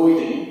 you're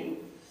avoiding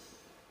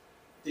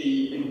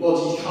the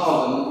embodied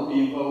carbon that would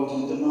be involved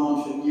in the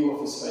demand for new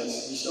office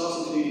space. If you start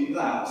including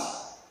that,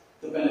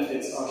 the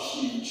benefits are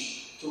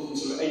huge. Talking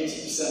sort of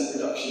 80%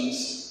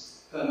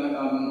 reductions on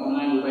an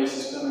annual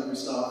basis per member of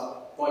staff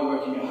by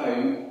working at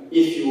home,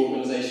 if your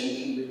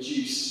organisation can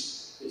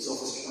reduce its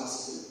office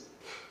capacity.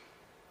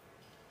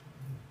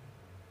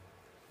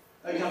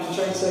 Oakhampton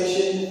train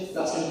station,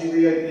 that's going to be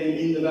reopening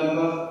in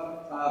November,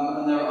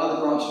 and there are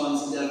other branch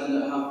lines in Devon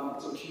that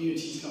have sort of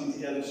communities coming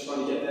together to try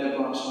to get their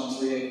branch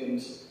lines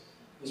reopened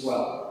as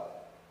well.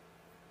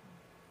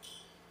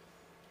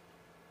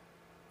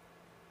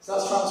 So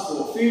that's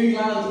transport. Food,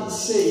 land and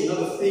sea,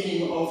 another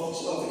theme of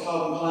the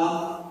Carbon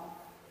Plan.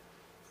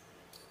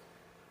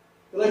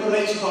 The local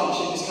nature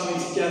partnership is coming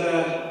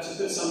together to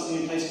put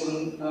something in place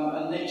called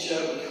a nature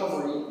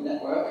recovery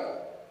network.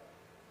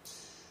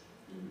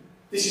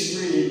 This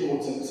is really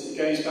important. It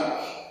goes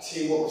back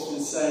to what was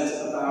been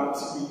said about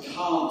we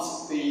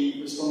can't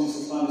be responding to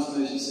the climate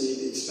emergency at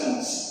the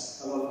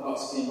expense of other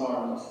parts of the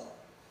environment.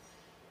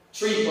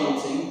 Tree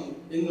planting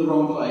in the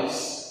wrong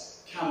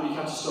place can be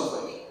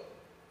catastrophic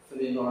for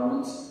the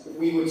environment. If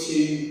we were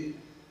to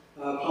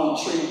plant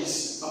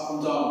trees up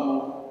on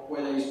Dartmoor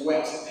where there is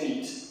wet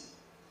peat,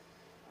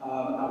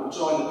 that would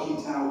dry the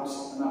peat out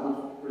and that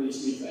would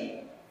release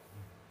methane.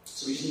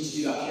 So we just need to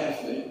do that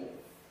carefully.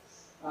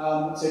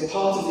 So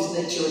part of this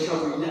nature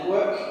recovery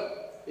network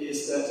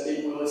is that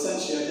it will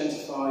essentially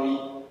identify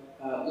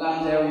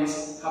land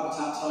areas,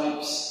 habitat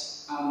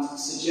types and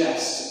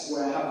suggest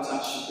where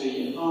habitat should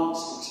be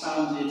enhanced,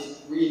 expanded,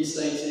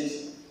 reinstated,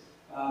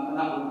 and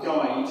that will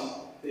guide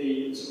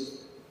the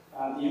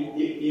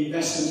the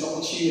investment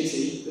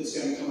opportunity that's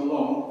going to come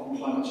along from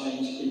climate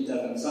change in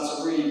Devon. So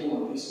that's a really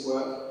important piece of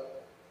work.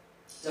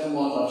 Devon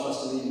Wildlife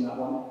Trust are leading that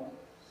one.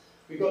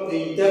 We've got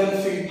the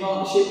Devon Food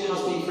Partnership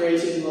has been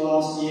created in the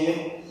last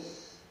year.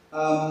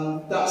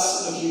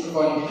 That's looking at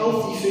providing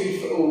healthy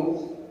food for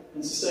all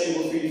and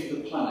sustainable food for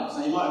the planet.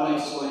 Now you might have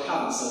noticed what I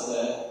haven't said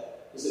there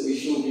is that we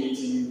should all be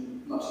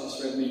eating much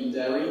less red meat and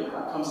dairy.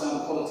 That comes down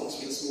to politics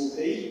with a small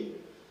p.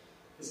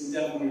 Because in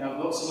Devon we have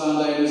lots of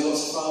landowners,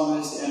 lots of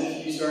farmers, the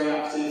NFU is very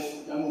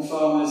active, young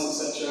farmers,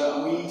 etc.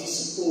 And we need to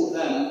support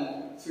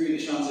them through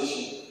the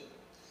transition.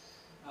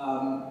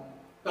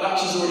 But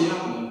action's already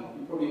happening.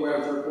 You're probably aware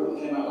of the report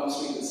that came out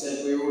last week that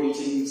said we were all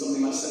eating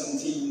something like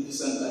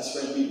 17% less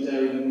red meat and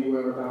dairy than we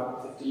were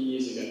about 15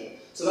 years ago.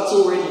 So that's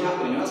already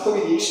happening, and that's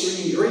probably the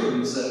extreme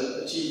dreams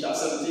that achieved that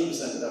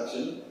 17%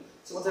 reduction.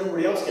 So once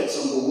everybody else gets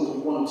on board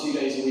with 1 or 2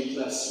 days a week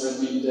less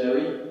red meat and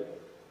dairy,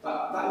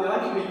 that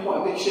can be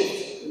quite a big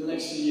shift in the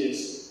next few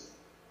years.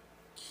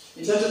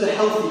 In terms of the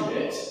healthy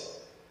bit,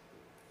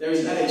 there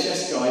is an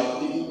NHS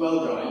guide, the Eat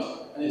Well guide,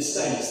 and it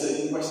states that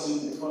in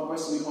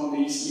Western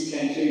economies,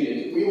 UK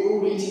included, we were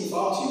all eating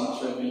far too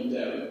much red meat and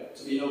dairy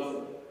to be healthy.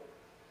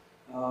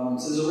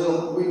 So there's a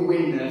real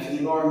win-win there for the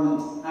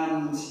environment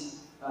and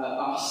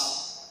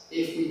us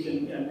if we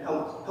can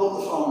help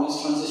the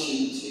farmers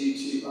transition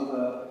to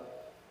other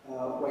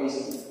ways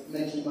of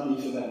making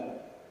money for them.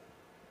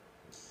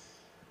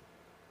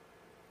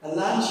 A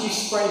land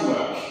use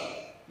framework.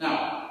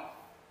 Now,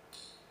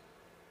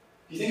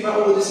 if you think about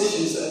all the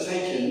decisions that are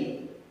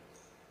taken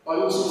by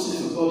all sorts of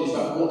different bodies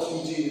about what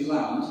we do with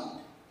land,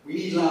 we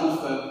need land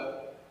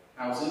for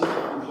housing,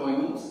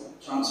 employment,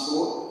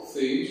 transport,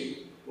 food,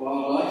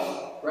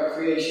 wildlife,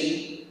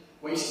 recreation,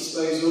 waste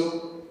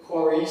disposal,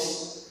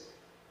 quarries.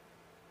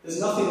 There's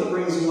nothing that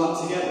brings all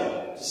that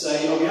together to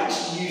say, are we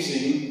actually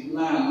using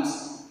land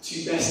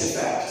to best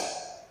effect?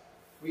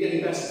 Are we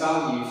getting best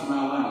value from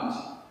our land?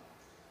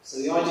 So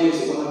the idea is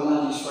that we'll have a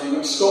land use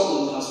framework.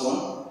 Scotland has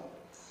one.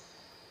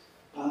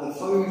 And the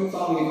Food,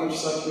 Farming and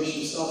Countryside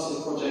Commission started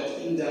a project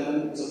in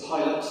Devon as a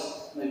pilot.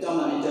 And they've done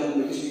that in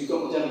Devon because we've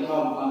got the Devon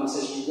Carbon Plan that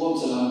says we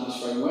want a land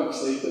use framework.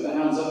 So they put their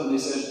hands up and they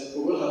said,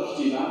 well, we'll help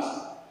you do that.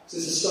 So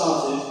this has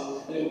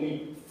started, and it will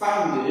be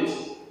founded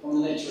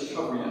on the Nature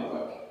Recovery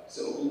Network.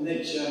 So it will be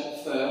nature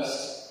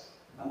first,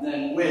 and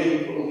then where do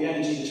we put all the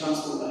energy, the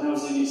transport, the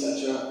housing,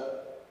 etc.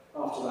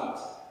 after that.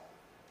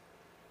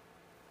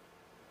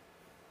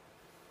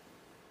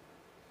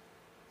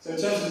 So in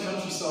terms of the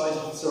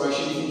countryside, sorry, I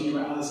should be thinking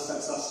about how this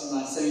affects us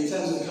tonight. So in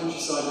terms of the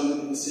countryside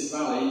and the Sid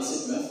Valley in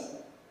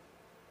Sidmouth,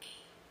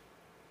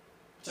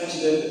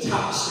 potentially the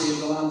tapestry of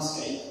the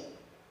landscape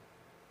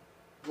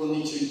will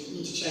need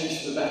to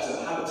change for the better.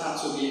 The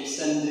habitats will be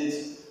extended,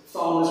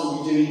 farmers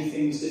will be doing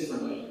things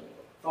differently.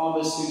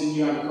 Farmers through the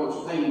new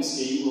agricultural payment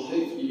scheme will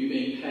hopefully be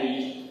being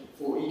paid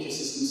for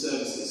ecosystem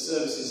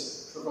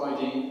services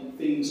providing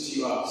things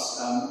to us,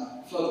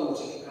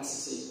 floodwater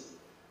capacity,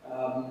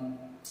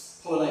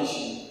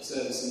 pollination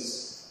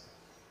services,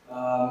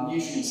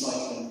 nutrient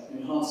cycling,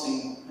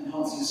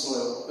 enhancing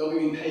soil. They'll be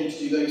being paid to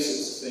do those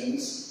sorts of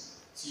things.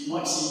 So you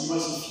might see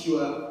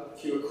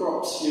fewer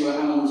crops, fewer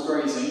animals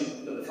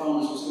grazing, but the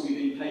farmers will still be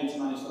being paid to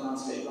manage the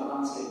landscape. That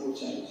landscape will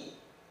change.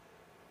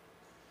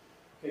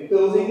 Okay,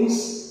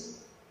 buildings.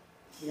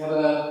 We have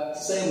a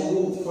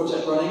sustainable wall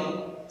project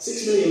running.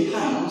 £6 million,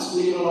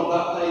 believe it or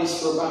not, that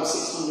pays for about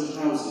 600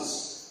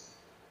 houses.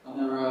 And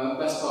there are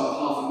best part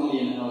of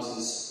 500,000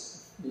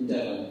 houses in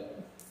Devon.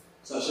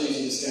 So that shows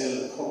you the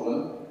scale of the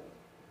problem.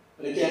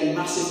 But again,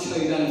 massive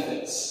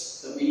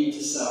co-benefits that we need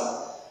to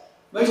sell.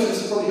 Most of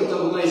us have probably got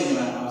double glazing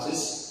in our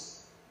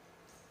houses.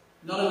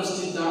 None of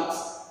us did that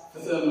for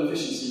thermal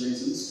efficiency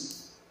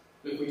reasons.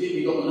 But if we did,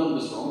 we got the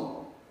numbers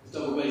wrong.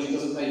 Double glazing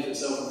doesn't pay for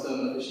itself for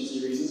thermal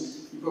efficiency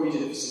reasons. You probably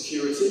did it for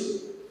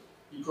security.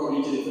 You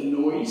probably did it for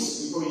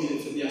noise. You probably did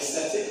it for the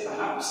aesthetic,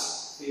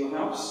 perhaps, for your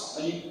house.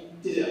 And you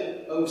did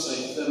it also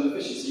for thermal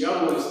efficiency. You add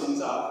all those things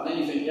up, and then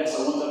you think, yes,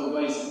 I want double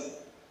glazing.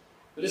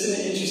 But isn't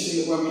it interesting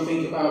that when we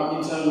think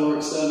about internal or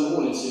external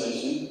wall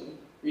insulation,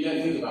 we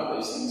don't think about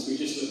those things. We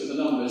just look at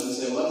the numbers and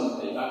say, well, that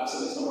doesn't pay back, so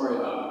let's not worry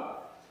about that.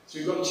 So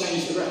we've got to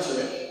change the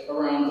rhetoric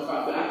around the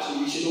fact that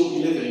actually we should all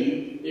be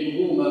living in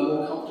warmer,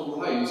 more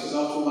comfortable homes, because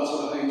after all, that's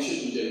what a home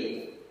should be doing.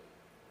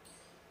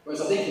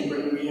 Whereas I think in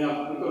Britain we've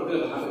got a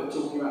bit of a habit of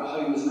talking about a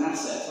home as an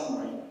asset, haven't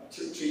we?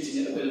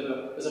 Treating it a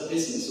bit as a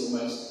business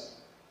almost.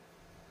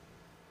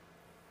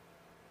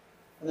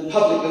 And then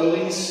public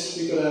buildings,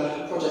 we've got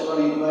a project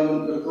running at the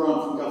moment, we've got a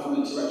grant from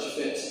government to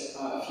retrofit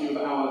a few of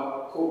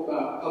our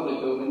public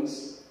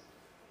buildings.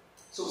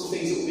 Sorts of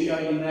things that will be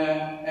going in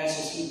there, air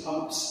source heat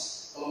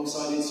pumps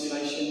alongside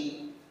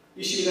insulation.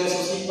 The issue with air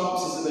source heat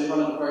pumps is that they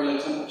run at a very low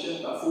temperature,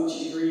 about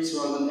 40 degrees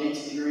rather than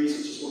 80 degrees,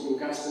 which is what your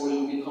gas boiler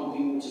will be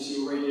pumping water to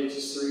your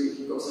radiators through if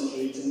you've got central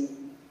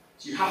heating.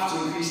 So you have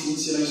to increase the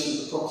insulation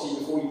of the property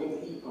before you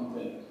put the heat pump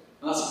in.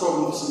 And that's a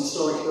problem for some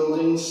historic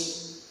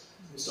buildings.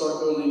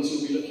 historic buildings,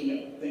 you'll be looking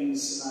at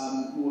things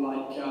more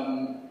like,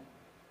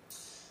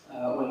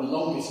 well, in the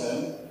longer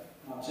term,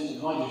 potentially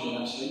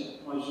hydrogen actually,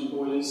 hydrogen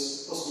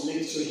boilers, possibly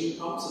linked to a heat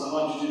pump, so the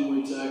hydrogen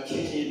would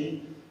kick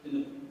in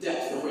the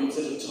depth of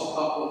winter to top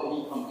up what the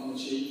heat pump can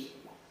achieve.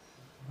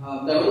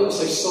 There are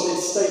also solid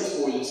state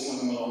boilers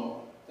coming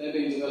along. They're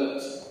being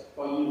developed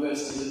by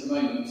universities at the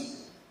moment.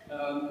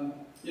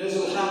 You know those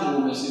little hand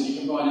warmers that you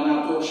can buy in an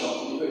outdoor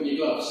shop that you put in your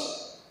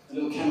gloves? A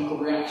little chemical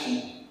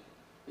reaction.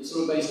 It's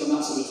all based on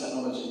that sort of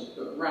technology,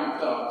 but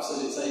ramped up so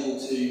that it's able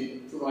to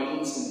provide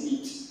instant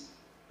heat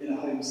in a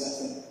home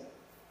setting.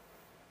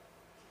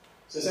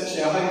 So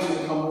essentially our homes will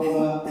become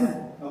warmer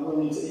and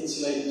we'll need to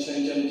insulate and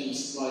change energy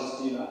supplies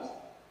to do that.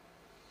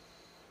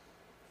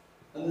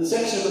 And the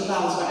section of the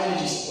plan is about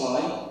energy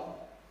supply.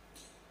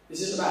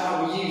 This isn't about how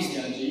we use the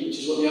energy, which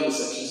is what the other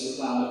sections of the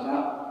plan look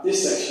at.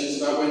 This section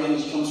is about where the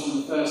energy comes from in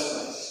the first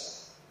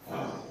place.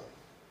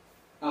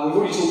 We've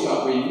already talked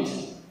about wind,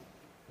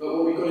 but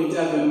what we've got in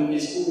Devon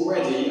is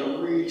already a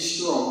really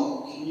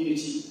strong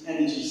community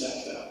energy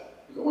sector.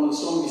 We've got one of the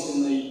strongest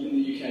in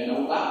the UK. Now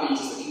what that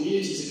means is that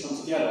communities have come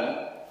together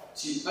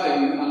to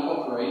own and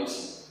operate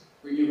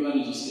renewable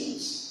energy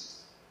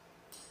schemes.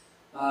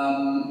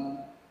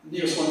 The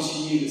nearest one to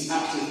you that's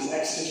active is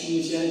Exeter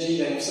Community Energy.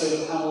 They have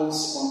solar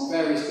panels on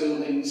various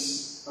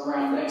buildings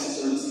around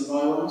Exeter and its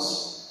environs.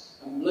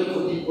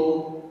 Local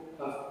people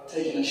have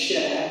taken a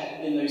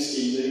share in those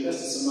schemes. They've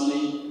invested some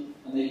money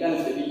and they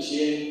benefit each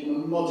year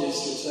from a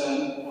modest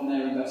return on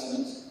their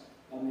investment,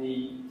 and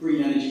the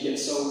green energy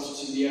gets sold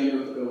to the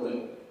owner of the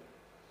building.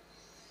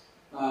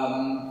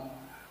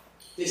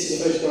 This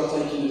is a photograph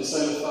taken of a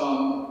solar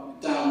farm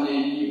down near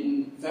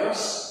Newton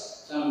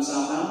Ferris, down in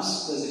South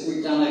Hams. There's a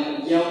group down there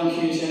called Elthan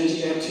Community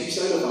Energy. They have 2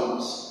 solar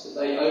farms that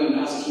they own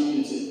as a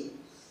community.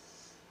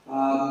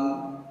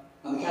 And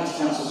the County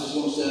Council has just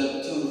launched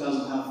a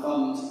 £200,000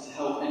 fund to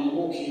help any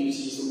more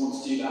communities that want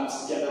to do that,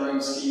 to get their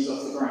own schemes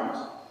off the ground.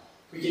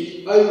 If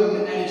we can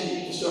own energy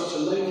infrastructure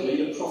locally,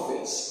 the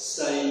profits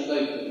stay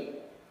locally.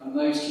 And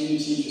those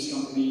community interest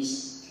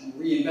companies can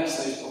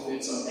reinvest those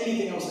profits on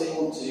anything else they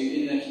want to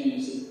in their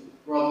community,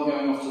 rather than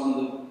going off to one of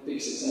the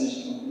big 6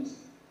 energy companies.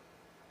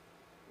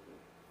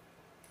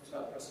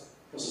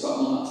 Press a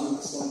button on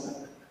that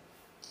slide.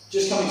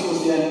 Just coming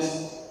towards the end.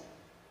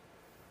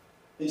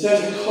 In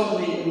terms of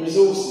economy and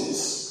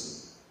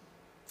resources,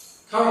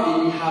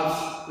 currently we have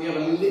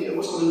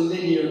what's called a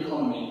linear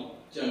economy,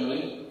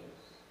 generally.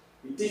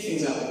 We dig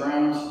things out of the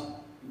ground,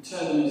 we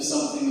turn them into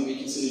something that we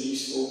consider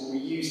useful, we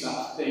use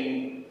that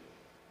thing,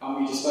 and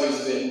we dispose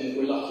of it, and if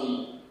we're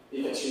lucky,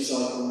 it gets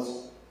recycled.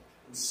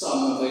 And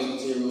some of those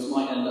materials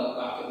might end up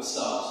back at the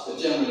start, but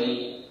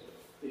generally,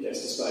 it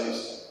gets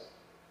disposed.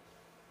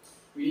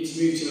 We need to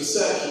move to a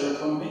circular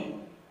economy,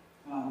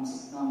 and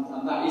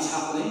that is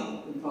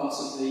happening in parts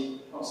of the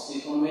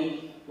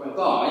economy,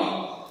 whereby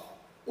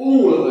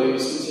all of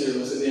those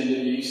materials at the end of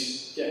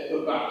use get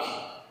put back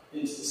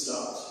into the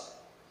start.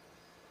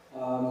 I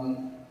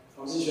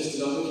was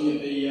looking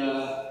at the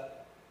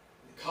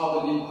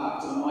carbon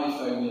impact of an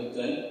iPhone the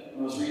other day,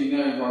 and I was reading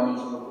their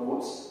environmental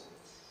reports.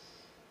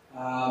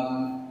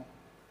 Now,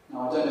 I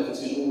don't know if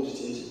it's been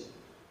audited,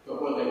 but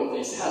what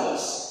they tell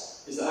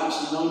us is that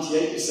actually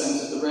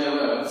 98% of the rare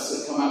earths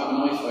that come out of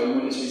an iPhone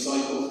when it's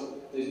recycled,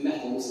 those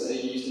metals that are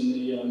used in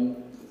the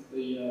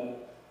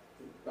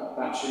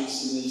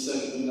batteries and the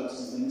circuit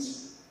conductors and things,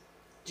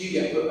 do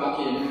get put back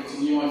into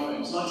new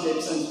iPhones.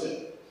 98% of it.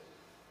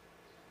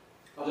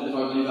 I don't know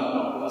if I believe that or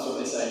not, but that's what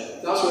they say.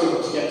 That's where we've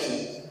got to get to.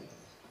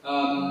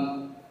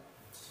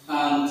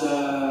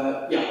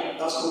 Yeah,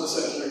 that's called the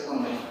circular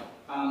economy.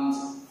 And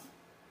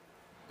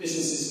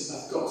businesses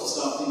have got to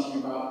start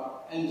thinking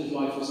about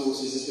end-of-life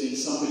resources as being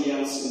somebody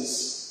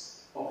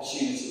else's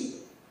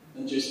opportunity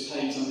and just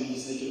paying somebody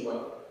to take it away.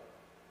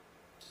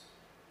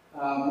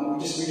 We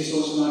just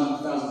launched a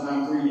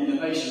 £900,000 Green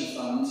Innovation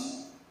Fund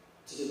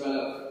to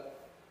develop.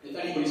 If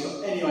anybody's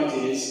got any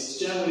ideas, it's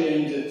generally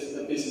aimed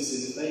at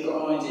businesses. If they've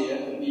got an idea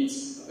that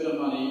needs a bit of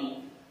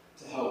money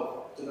to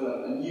help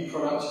develop a new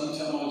product, new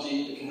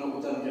technology that can help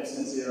with Devon get to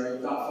net zero,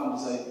 that fund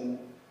is open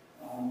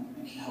and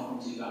can help them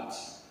do that.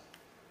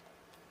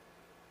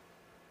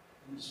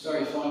 And just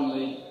very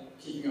finally,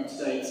 keeping up to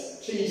date,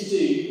 please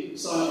do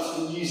sign up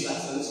to the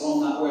newsletter that's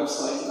on that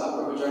website, at that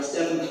web address,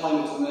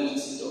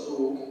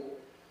 devonclimateemergency.org.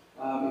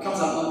 It comes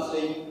out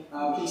monthly.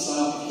 Please sign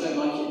up. If you don't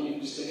like it, you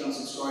can just click on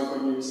subscribe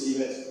when you receive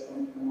it,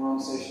 and we're on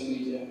social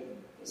media,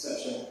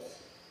 etc.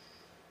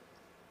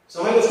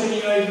 So I hope it's given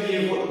you an overview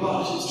of what the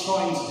partnership's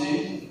trying to do.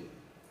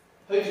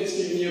 Hopefully it's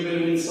given you a bit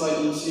of an insight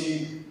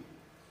into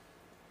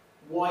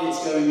why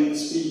it's going at the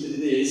speed that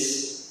it is,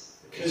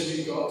 because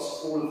we've got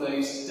all of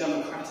those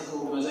democratic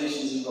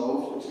organisations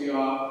involved, which we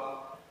are,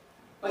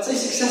 I'd say,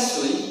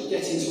 successfully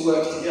getting to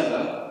work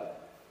together.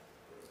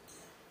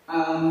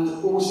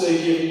 And also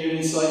giving you an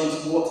insight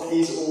into what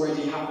is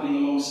already happening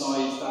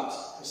alongside that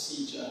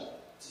procedure,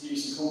 to give you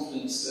some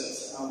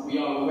confidence that we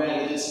are aware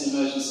that it's an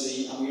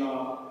emergency and we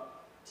are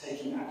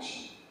taking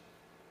action.